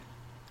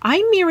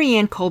I'm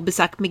Marianne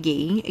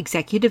Kolbasuk-McGee,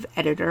 Executive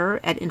Editor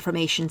at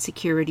Information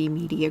Security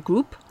Media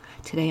Group.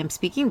 Today I'm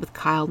speaking with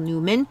Kyle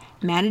Newman,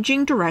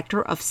 Managing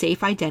Director of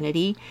Safe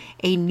Identity,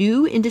 a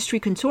new industry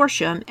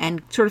consortium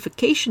and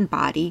certification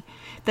body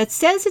that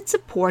says it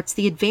supports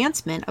the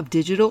advancement of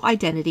digital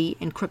identity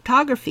and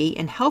cryptography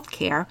in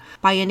healthcare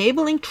by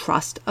enabling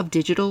trust of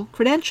digital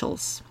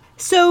credentials.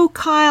 So,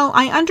 Kyle,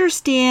 I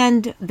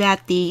understand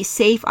that the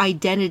Safe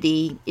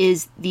Identity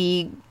is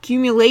the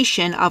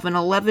accumulation of an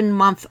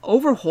 11-month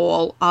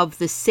overhaul of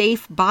the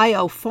Safe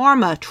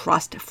Biopharma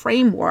Trust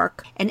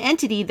Framework, an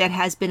entity that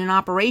has been in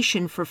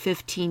operation for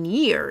 15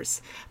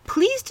 years.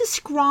 Please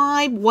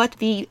describe what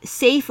the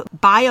Safe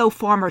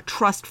Biopharma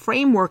Trust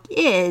Framework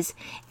is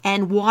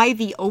and why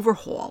the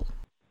overhaul.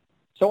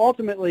 So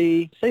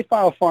ultimately, Safe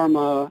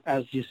Biopharma,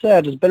 as you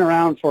said, has been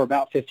around for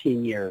about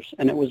 15 years,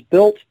 and it was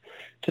built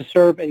to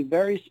serve a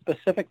very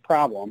specific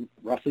problem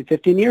roughly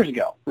 15 years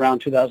ago, around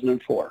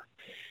 2004.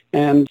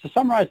 And to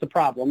summarize the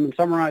problem and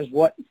summarize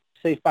what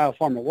Safe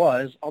Biopharma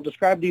was, I'll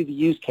describe to you the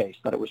use case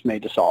that it was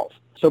made to solve.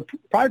 So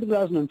prior to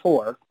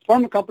 2004,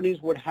 pharma companies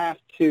would have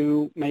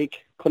to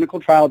make clinical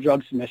trial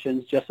drug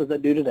submissions just as they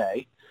do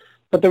today,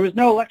 but there was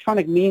no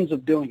electronic means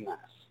of doing that.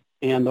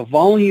 And the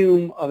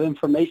volume of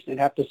information they'd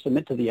have to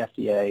submit to the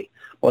FDA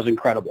was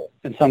incredible.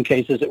 In some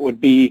cases, it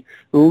would be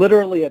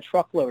literally a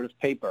truckload of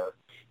paper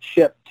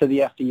shipped to the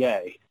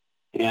FDA.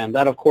 And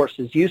that, of course,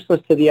 is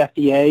useless to the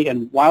FDA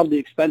and wildly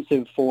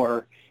expensive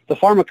for the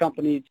pharma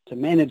company to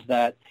manage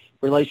that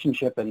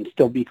relationship and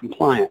still be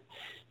compliant.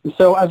 And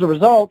so as a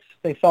result,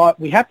 they thought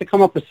we have to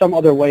come up with some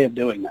other way of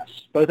doing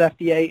this, both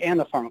FDA and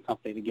the pharma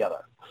company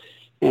together.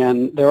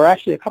 And there were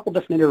actually a couple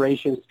different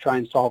iterations to try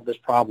and solve this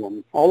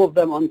problem, all of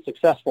them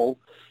unsuccessful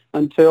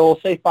until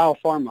Safe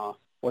Biopharma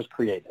was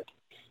created.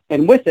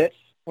 And with it,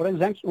 what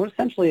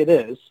essentially it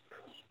is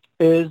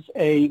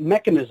a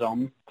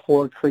mechanism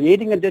for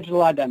creating a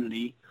digital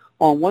identity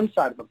on one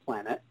side of the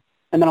planet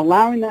and then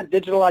allowing that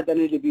digital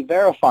identity to be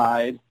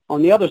verified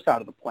on the other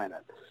side of the planet.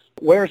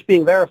 Where it's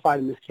being verified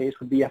in this case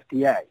would be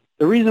FDA.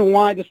 The reason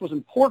why this was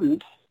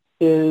important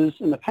is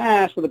in the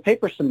past with the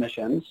paper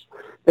submissions,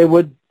 they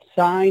would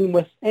sign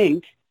with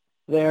ink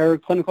their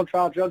clinical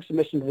trial drug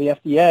submission to the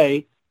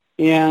FDA,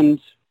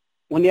 and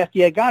when the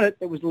FDA got it,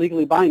 it was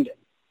legally binding.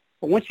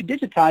 But once you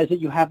digitize it,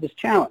 you have this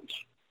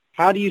challenge.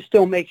 How do you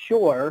still make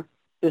sure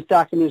this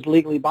document is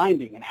legally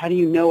binding, and how do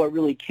you know it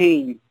really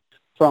came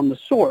from the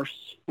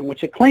source in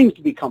which it claims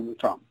to be coming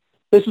from?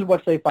 This is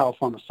what Safe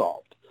Biopharma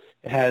solved.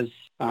 It has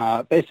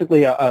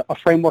basically a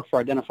framework for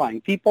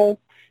identifying people,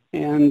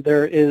 and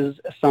there is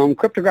some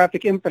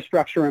cryptographic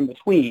infrastructure in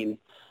between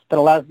that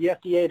allows the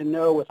FDA to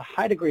know with a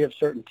high degree of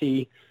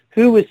certainty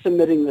who is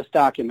submitting this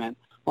document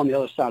on the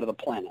other side of the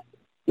planet.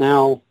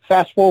 Now,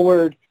 fast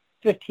forward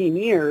 15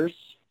 years,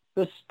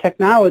 this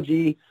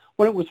technology,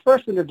 when it was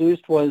first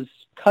introduced, was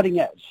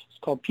cutting edge. It's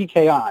called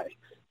PKI,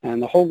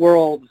 and the whole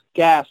world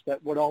gasped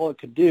at what all it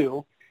could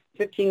do.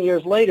 15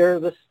 years later,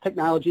 this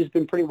technology has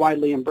been pretty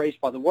widely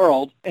embraced by the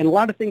world, and a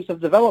lot of things have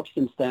developed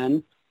since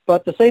then,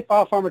 but the Safe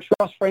Biopharma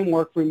Trust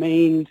Framework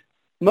remained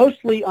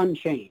mostly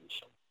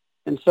unchanged.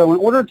 And so in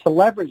order to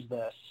leverage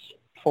this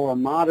for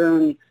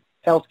modern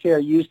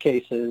healthcare use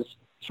cases,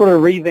 sort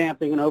of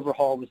revamping and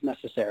overhaul was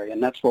necessary,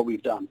 and that's what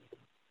we've done.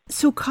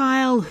 So,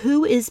 Kyle,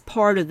 who is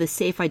part of the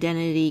Safe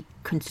Identity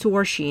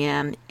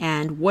Consortium,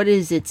 and what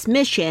is its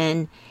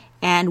mission,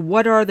 and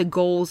what are the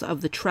goals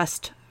of the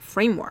trust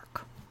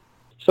framework?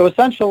 So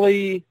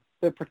essentially,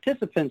 the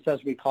participants,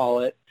 as we call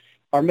it,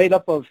 are made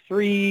up of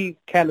three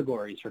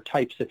categories or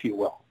types, if you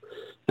will.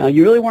 Now,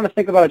 you really want to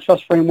think about a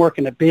trust framework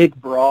in a big,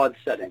 broad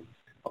setting.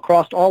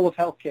 Across all of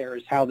healthcare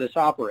is how this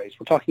operates.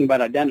 We're talking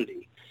about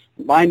identity,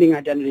 binding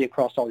identity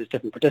across all these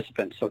different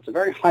participants. So it's a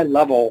very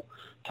high-level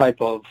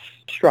type of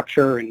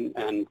structure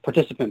and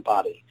participant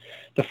body.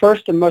 The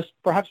first and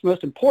perhaps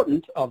most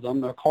important of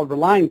them are called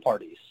relying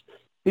parties.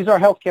 These are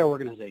healthcare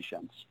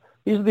organizations.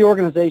 These are the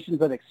organizations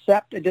that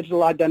accept a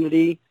digital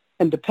identity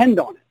and depend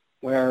on it,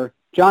 where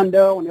John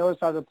Doe on the other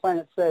side of the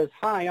planet says,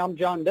 "Hi, I'm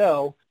John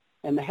Doe,"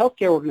 and the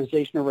healthcare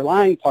organization or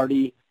relying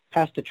party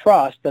has to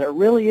trust that it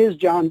really is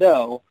John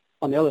Doe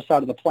on the other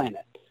side of the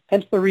planet.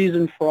 Hence the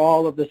reason for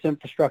all of this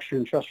infrastructure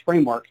and trust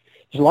framework.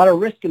 There's a lot of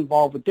risk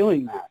involved with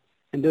doing that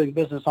and doing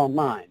business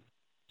online.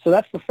 So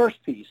that's the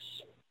first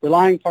piece.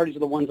 Relying parties are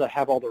the ones that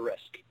have all the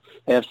risk.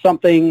 They have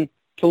something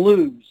to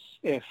lose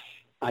if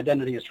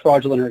identity is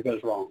fraudulent or it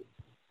goes wrong.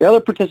 The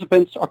other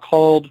participants are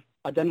called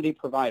identity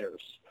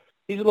providers.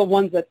 These are the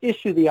ones that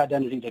issue the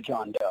identity to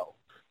John Doe.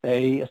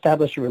 They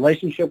establish a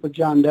relationship with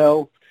John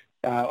Doe,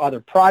 either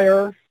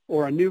prior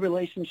or a new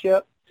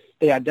relationship.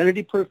 They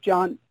identity-proof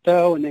John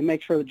Doe, and they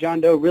make sure that John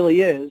Doe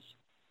really is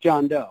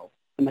John Doe.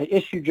 And they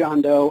issue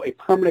John Doe a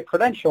permanent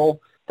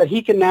credential that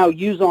he can now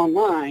use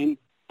online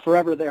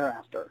forever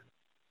thereafter.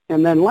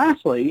 And then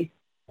lastly,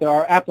 there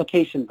are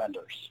application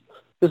vendors.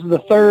 This is the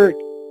third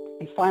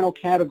and final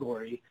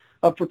category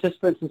of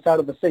participants inside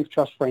of the Safe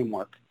Trust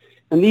Framework.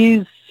 And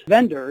these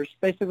vendors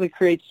basically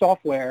create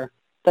software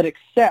that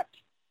accept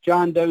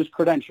John Doe's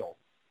credential.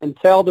 and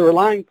tell the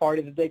relying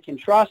party that they can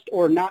trust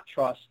or not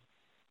trust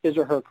his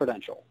or her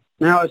credential.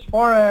 Now, as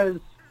far as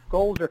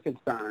goals are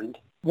concerned,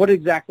 what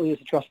exactly is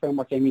the trust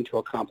framework aiming to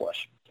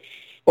accomplish?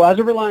 Well, as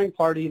a relying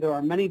party, there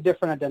are many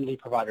different identity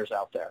providers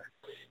out there.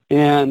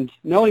 And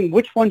knowing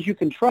which ones you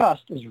can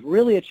trust is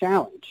really a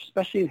challenge,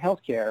 especially in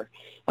healthcare.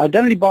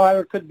 Identity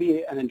provider could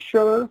be an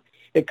insurer,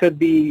 it could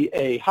be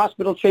a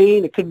hospital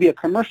chain, it could be a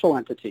commercial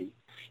entity.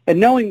 And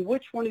knowing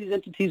which one of these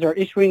entities are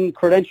issuing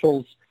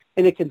credentials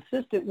in a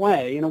consistent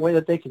way, in a way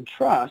that they can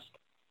trust,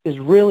 is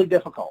really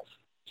difficult.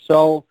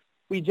 So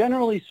we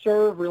generally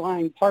serve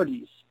relying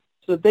parties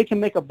so that they can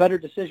make a better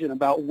decision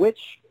about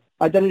which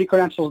identity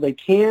credentials they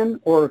can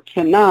or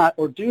cannot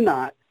or do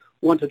not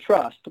want to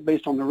trust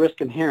based on the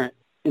risk inherent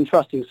in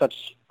trusting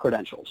such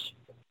credentials.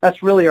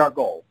 That's really our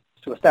goal,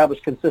 to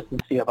establish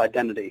consistency of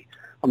identity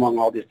among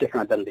all these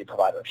different identity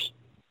providers.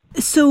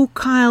 So,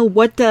 Kyle,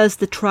 what does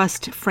the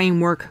trust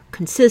framework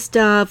consist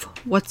of?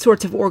 What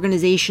sorts of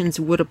organizations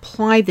would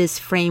apply this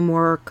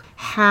framework?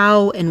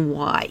 How and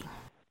why?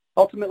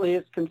 Ultimately,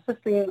 it's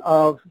consisting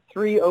of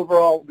three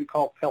overall what we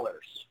call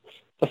pillars.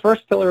 The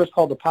first pillar is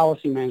called the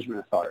Policy Management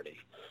Authority.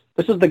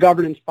 This is the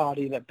governance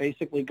body that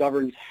basically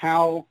governs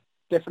how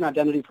different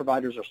identity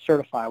providers are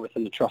certified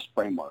within the trust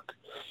framework.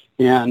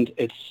 And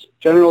it's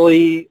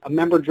generally a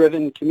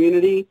member-driven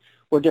community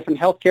where different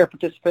healthcare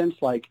participants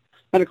like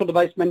medical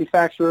device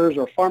manufacturers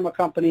or pharma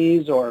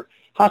companies or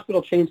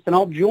hospital chains can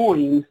all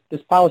join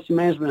this Policy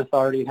Management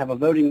Authority and have a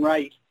voting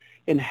right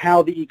in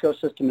how the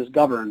ecosystem is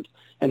governed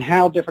and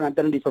how different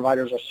identity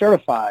providers are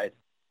certified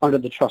under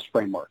the trust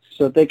framework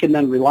so that they can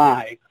then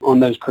rely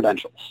on those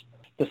credentials.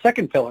 The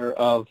second pillar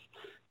of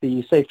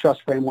the Safe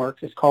Trust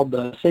Framework is called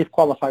the Safe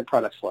Qualified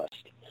Products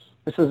List.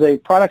 This is a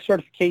product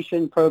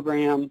certification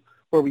program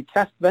where we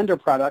test vendor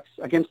products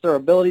against their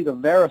ability to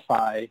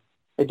verify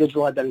a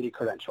digital identity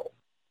credential.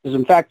 There's,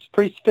 in fact,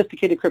 pretty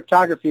sophisticated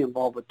cryptography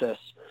involved with this.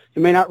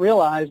 You may not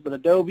realize, but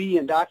Adobe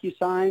and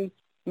DocuSign,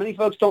 many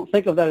folks don't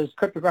think of that as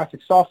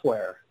cryptographic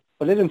software,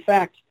 but it, in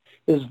fact,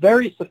 is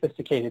very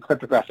sophisticated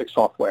cryptographic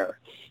software.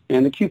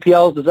 And the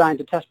QPL is designed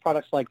to test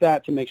products like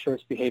that to make sure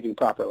it's behaving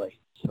properly.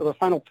 So the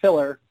final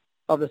pillar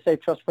of the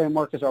Safe Trust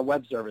Framework is our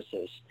web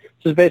services.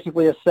 This is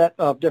basically a set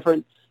of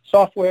different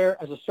software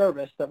as a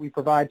service that we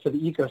provide for the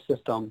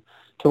ecosystem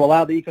to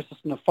allow the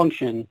ecosystem to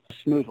function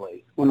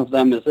smoothly. One of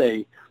them is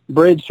a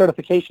bridge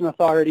certification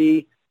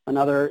authority.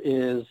 Another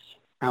is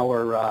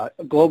our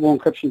global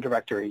encryption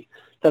directory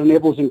that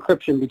enables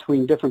encryption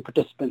between different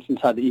participants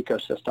inside the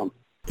ecosystem.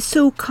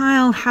 So,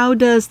 Kyle, how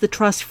does the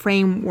trust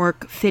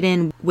framework fit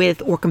in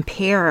with or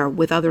compare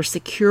with other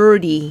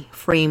security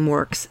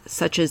frameworks,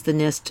 such as the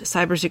NIST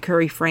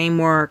Cybersecurity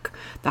Framework,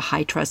 the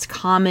HITRUST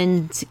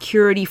Common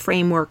Security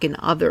Framework, and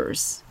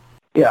others?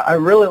 Yeah, I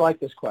really like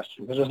this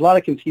question because there's a lot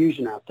of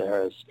confusion out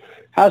there.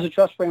 How is the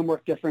trust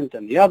framework different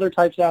than the other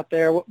types out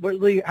there? How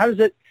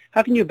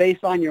can you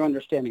baseline your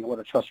understanding of what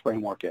a trust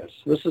framework is?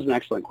 This is an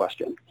excellent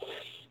question.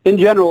 In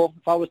general,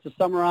 if I was to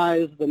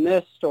summarize the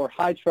NIST or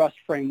HITRUST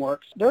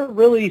frameworks, they're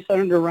really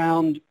centered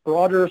around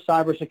broader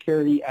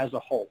cybersecurity as a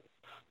whole.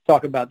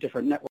 Talk about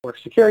different network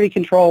security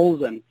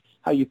controls and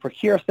how you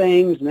procure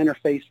things and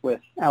interface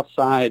with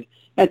outside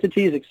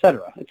entities,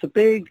 etc. It's a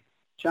big,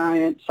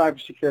 giant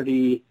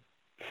cybersecurity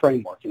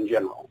framework in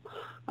general.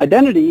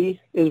 Identity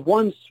is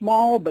one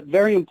small but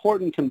very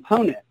important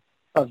component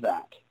of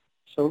that.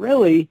 So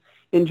really,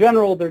 in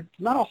general, there's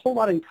not a whole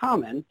lot in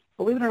common.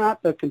 Believe it or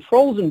not, the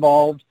controls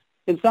involved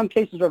in some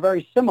cases are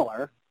very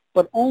similar,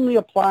 but only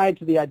applied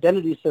to the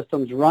identity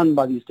systems run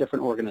by these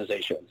different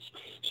organizations.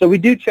 So we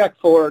do check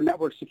for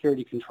network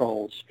security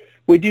controls.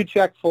 We do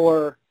check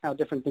for how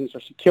different things are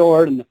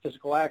secured and the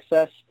physical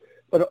access,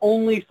 but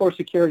only for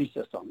security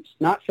systems,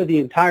 not for the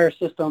entire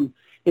system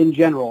in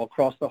general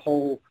across the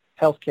whole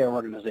healthcare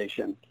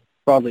organization,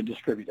 broadly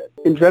distributed.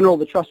 In general,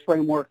 the trust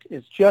framework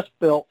is just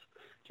built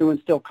to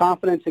instill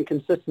confidence and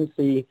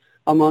consistency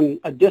among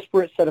a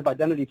disparate set of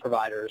identity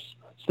providers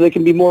so they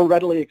can be more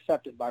readily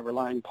accepted by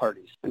relying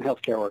parties and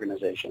healthcare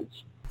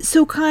organizations.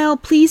 So, Kyle,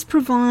 please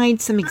provide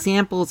some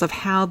examples of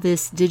how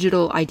this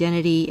digital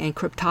identity and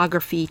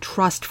cryptography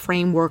trust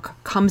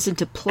framework comes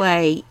into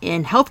play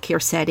in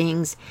healthcare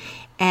settings,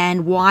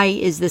 and why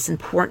is this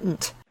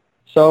important?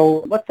 So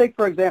let's take,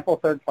 for example,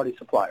 third-party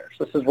suppliers.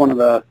 This is one of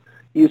the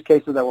use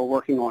cases that we're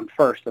working on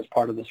first as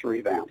part of this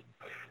revamp.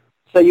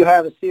 So you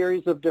have a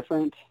series of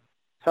different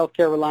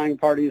healthcare relying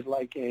parties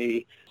like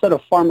a set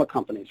of pharma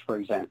companies, for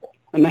example,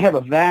 and they have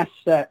a vast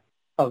set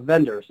of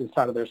vendors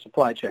inside of their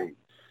supply chain.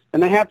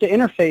 And they have to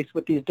interface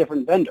with these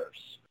different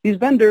vendors. These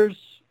vendors,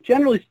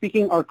 generally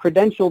speaking, are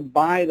credentialed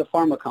by the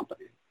pharma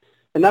company.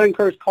 And that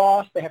incurs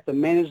costs. They have to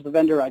manage the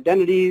vendor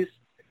identities.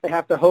 They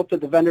have to hope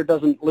that the vendor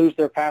doesn't lose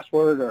their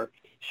password or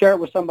share it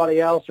with somebody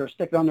else or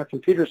stick it on their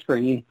computer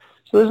screen.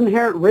 So there's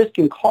inherent risk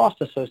and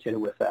cost associated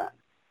with that.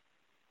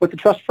 With the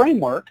trust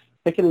framework,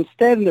 they can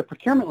instead, in their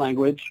procurement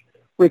language,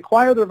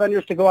 require their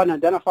vendors to go out and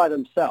identify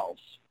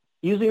themselves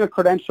using a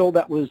credential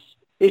that was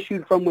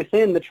issued from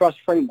within the trust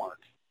framework.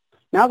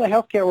 Now the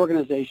healthcare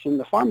organization,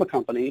 the pharma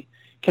company,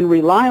 can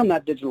rely on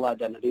that digital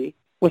identity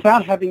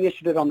without having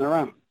issued it on their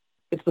own.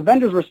 It's the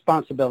vendor's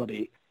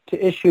responsibility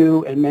to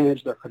issue and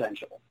manage their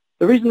credential.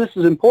 The reason this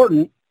is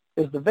important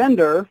is the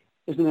vendor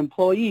is an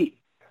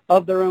employee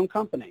of their own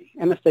company.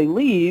 And if they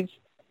leave,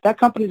 that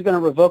company is going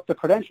to revoke the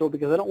credential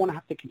because they don't want to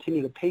have to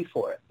continue to pay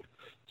for it.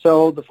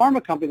 So the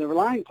pharma company, the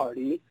relying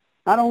party,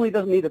 not only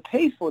doesn't need to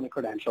pay for the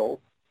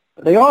credential,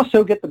 but they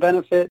also get the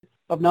benefit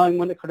of knowing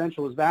when the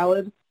credential is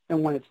valid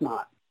and when it's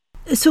not.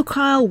 So,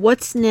 Kyle,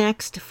 what's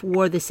next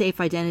for the Safe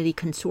Identity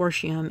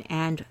Consortium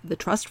and the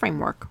Trust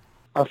Framework?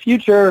 Our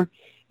future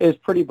is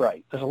pretty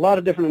bright. There's a lot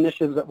of different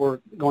initiatives that we're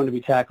going to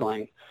be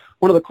tackling.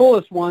 One of the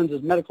coolest ones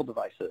is medical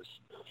devices.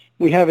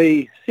 We have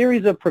a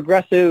series of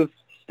progressive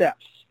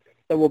steps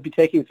that we'll be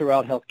taking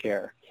throughout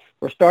healthcare.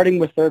 We're starting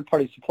with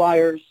third-party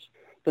suppliers.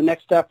 The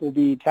next step will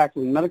be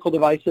tackling medical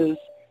devices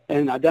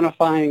and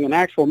identifying an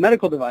actual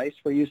medical device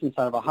for use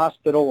inside of a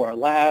hospital or a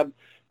lab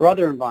or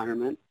other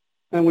environment.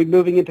 And we're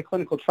moving into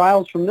clinical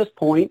trials from this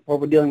point, where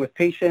we're dealing with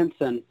patients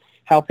and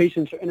how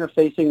patients are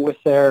interfacing with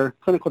their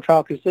clinical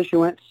trial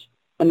constituents.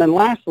 And then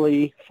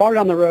lastly, far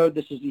down the road,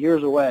 this is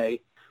years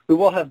away, we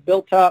will have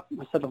built up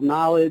a set of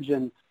knowledge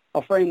and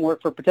a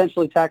framework for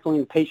potentially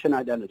tackling patient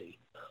identity.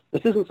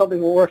 This isn't something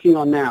we're working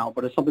on now,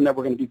 but it's something that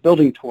we're going to be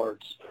building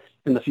towards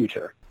in the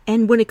future.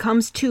 And when it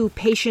comes to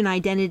patient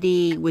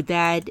identity, would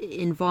that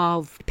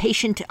involve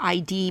patient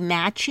ID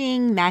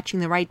matching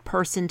the right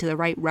person to the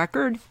right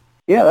record?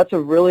 Yeah, that's a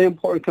really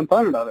important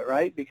component of it,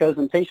 right? Because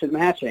in patient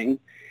matching,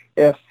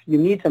 if you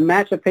need to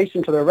match a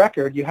patient to their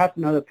record, you have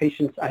to know the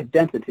patient's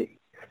identity.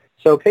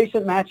 So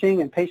patient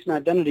matching and patient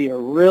identity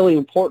are really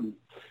important.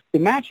 The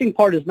matching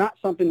part is not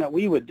something that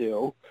we would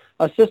do.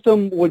 A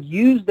system would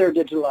use their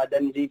digital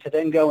identity to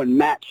then go and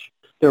match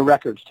their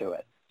records to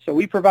it. So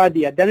we provide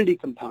the identity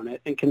component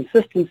and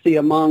consistency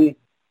among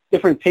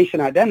different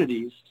patient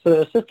identities so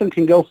that a system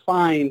can go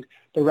find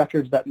the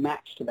records that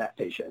match to that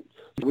patient.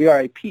 We are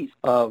a piece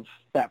of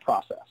that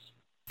process.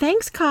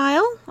 Thanks,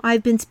 Kyle.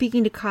 I've been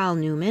speaking to Kyle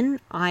Newman.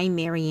 I'm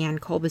Marianne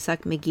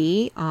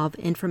Kolbasuk-McGee of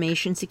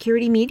Information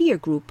Security Media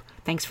Group.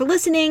 Thanks for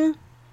listening.